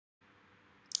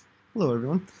Hello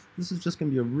everyone, this is just going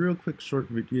to be a real quick short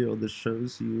video that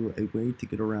shows you a way to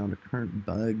get around a current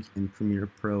bug in Premiere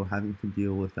Pro having to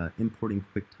deal with importing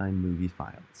QuickTime movie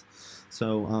files.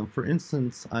 So for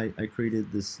instance, I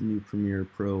created this new Premiere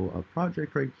Pro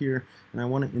project right here, and I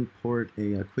want to import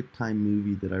a QuickTime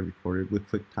movie that I recorded with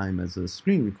QuickTime as a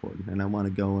screen record. And I want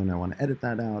to go and I want to edit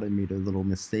that out. I made a little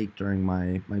mistake during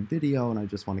my video, and I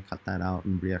just want to cut that out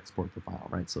and re-export the file,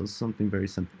 right? So it's something very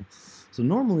simple. So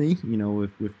normally, you know,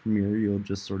 with Premiere, you'll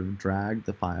just sort of drag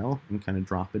the file and kind of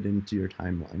drop it into your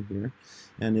timeline here,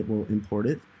 and it will import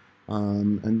it.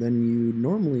 And then you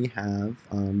normally have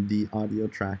the audio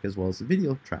track as well as the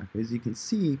video track. As you can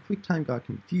see, QuickTime got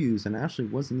confused and actually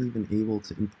wasn't even able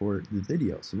to import the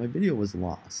video. So my video was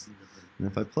lost. And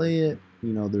if I play it,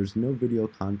 you know, there's no video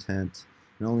content.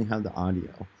 I only have the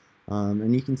audio.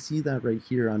 And you can see that right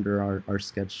here under our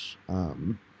sketch,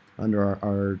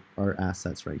 under our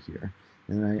assets right here.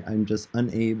 And I'm just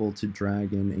unable to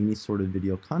drag in any sort of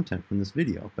video content from this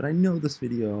video. But I know this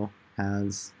video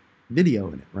has video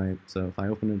in it, right? So if I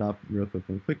open it up real quick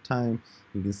in QuickTime,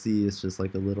 you can see it's just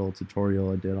like a little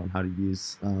tutorial I did on how to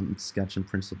use Sketch in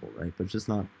principle, right? But it's just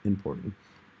not importing.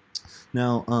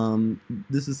 Now,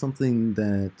 this is something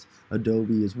that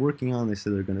Adobe is working on. They say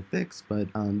they're going to fix, but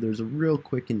there's a real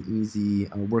quick and easy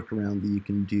workaround that you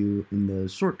can do in the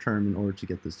short term in order to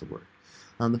get this to work.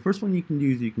 The first one you can do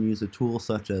is you can use a tool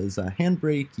such as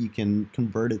Handbrake. You can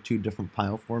convert it to a different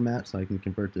file format, so I can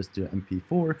convert this to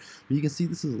MP4. But you can see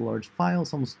this is a large file,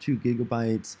 it's almost 2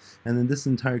 gigabytes, and then this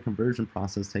entire conversion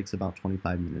process takes about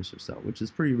 25 minutes or so, which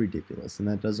is pretty ridiculous, and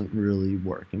that doesn't really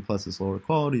work. And plus it's lower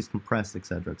quality, it's compressed,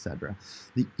 etc., etc.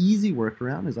 The easy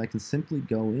workaround is I can simply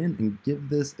go in and give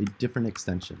this a different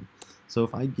extension. So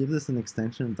if I give this an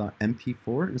extension of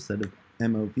 .mp4 instead of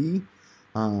MOV,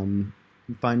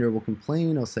 Finder will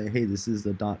complain. I'll say, hey, this is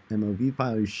the .mov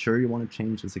file. Are you sure you want to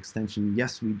change this extension?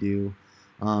 Yes, we do.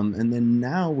 And then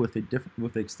now with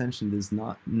the extension that is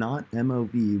not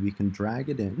MOV, we can drag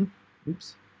it in.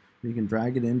 Oops. We can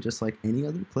drag it in just like any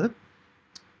other clip.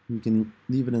 We can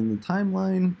leave it in the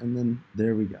timeline, and then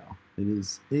there we go. It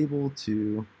is able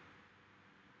to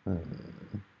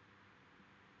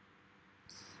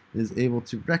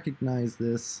recognize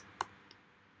this,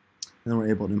 and then we're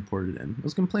able to import it in. I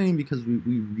was complaining because we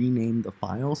renamed the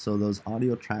file, so those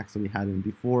audio tracks that we had in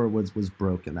before was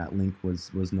broken. That link was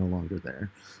no longer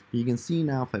there. But you can see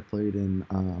now if I play it in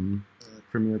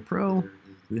Premiere Pro,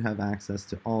 we have access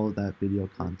to all of that video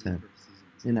content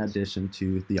in addition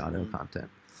to the audio content.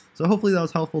 So hopefully that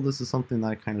was helpful. This is something that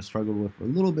I kind of struggled with for a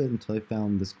little bit until I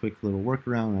found this quick little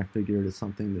workaround, and I figured it's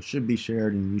something that should be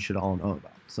shared and you should all know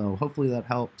about. So hopefully that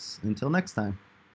helps. Until next time.